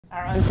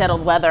Our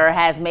unsettled weather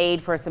has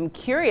made for some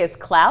curious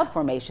cloud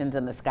formations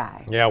in the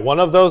sky. Yeah, one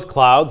of those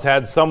clouds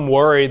had some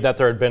worried that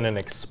there had been an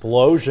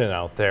explosion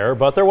out there,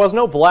 but there was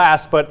no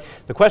blast. But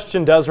the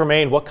question does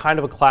remain, what kind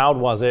of a cloud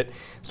was it?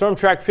 Storm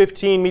Track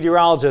 15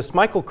 meteorologist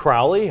Michael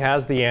Crowley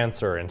has the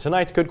answer in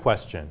tonight's Good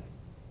Question.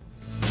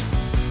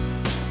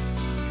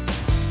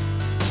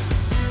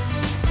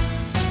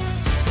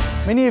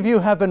 Many of you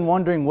have been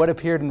wondering what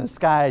appeared in the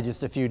sky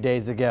just a few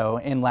days ago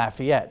in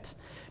Lafayette.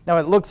 Now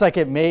it looks like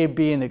it may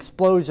be an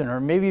explosion or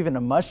maybe even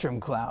a mushroom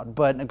cloud,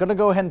 but I'm going to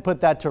go ahead and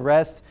put that to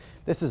rest.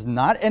 This is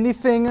not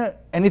anything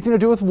to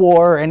do with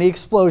war or any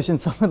explosion,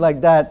 something like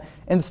that.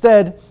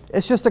 Instead,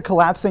 it's just a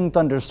collapsing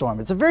thunderstorm.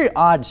 It's a very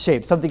odd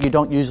shape, something you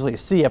don't usually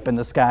see up in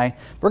the sky.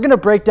 We're going to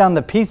break down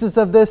the pieces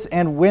of this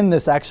and when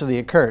this actually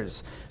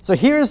occurs. So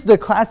here's the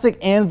classic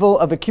anvil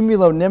of a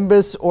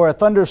cumulonimbus or a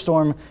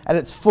thunderstorm at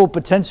its full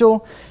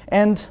potential,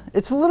 and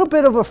it's a little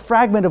bit of a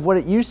fragment of what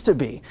it used to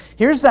be.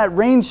 Here's that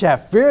rain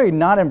shaft, very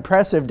not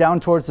impressive down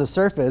towards the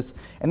surface,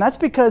 and that's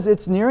because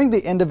it's nearing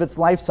the end of its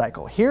life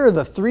cycle. Here are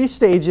the 3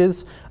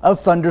 stages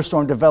of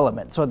thunderstorm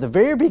development. So at the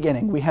very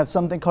beginning, we have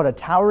something called a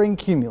towering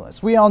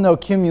cumulus. We all know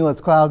cumulus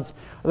clouds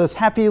are those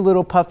happy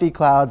little puffy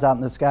clouds out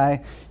in the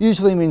sky.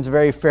 Usually means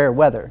very fair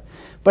weather.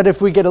 But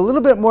if we get a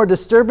little bit more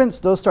disturbance,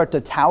 those start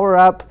to tower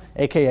up,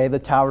 aka the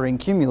towering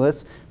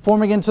cumulus,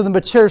 forming into the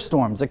mature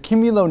storms, a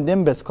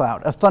cumulonimbus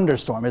cloud, a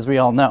thunderstorm, as we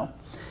all know.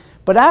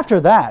 But after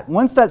that,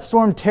 once that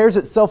storm tears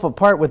itself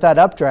apart with that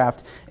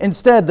updraft,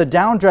 instead the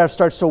downdraft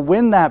starts to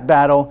win that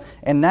battle,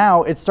 and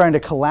now it's starting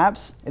to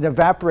collapse. It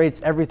evaporates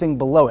everything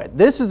below it.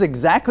 This is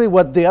exactly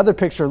what the other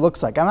picture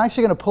looks like. I'm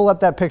actually going to pull up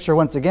that picture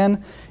once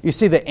again. You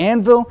see the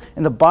anvil,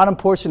 and the bottom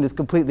portion is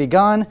completely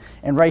gone,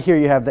 and right here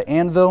you have the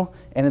anvil,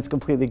 and it's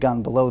completely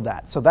gone below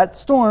that. So that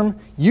storm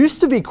used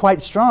to be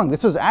quite strong.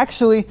 This was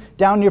actually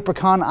down near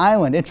Pecan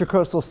Island,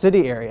 Intracoastal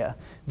City area.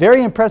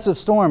 Very impressive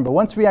storm, but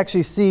once we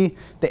actually see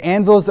the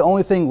anvil is the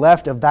only thing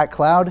left of that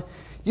cloud,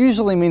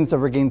 usually means that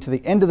we're getting to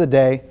the end of the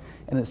day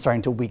and it's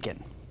starting to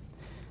weaken.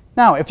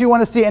 Now, if you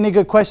want to see any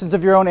good questions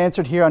of your own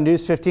answered here on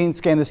News 15,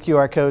 scan this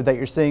QR code that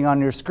you're seeing on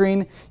your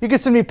screen. You can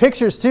send me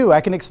pictures too. I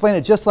can explain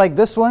it just like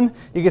this one.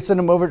 You can send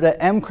them over to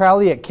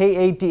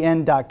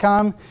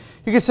mcrowley@kadn.com.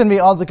 You can send me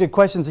all the good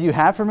questions that you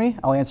have for me.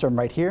 I'll answer them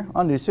right here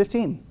on News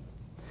 15.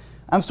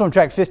 I'm Storm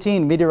Track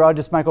 15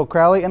 meteorologist Michael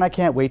Crowley, and I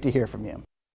can't wait to hear from you.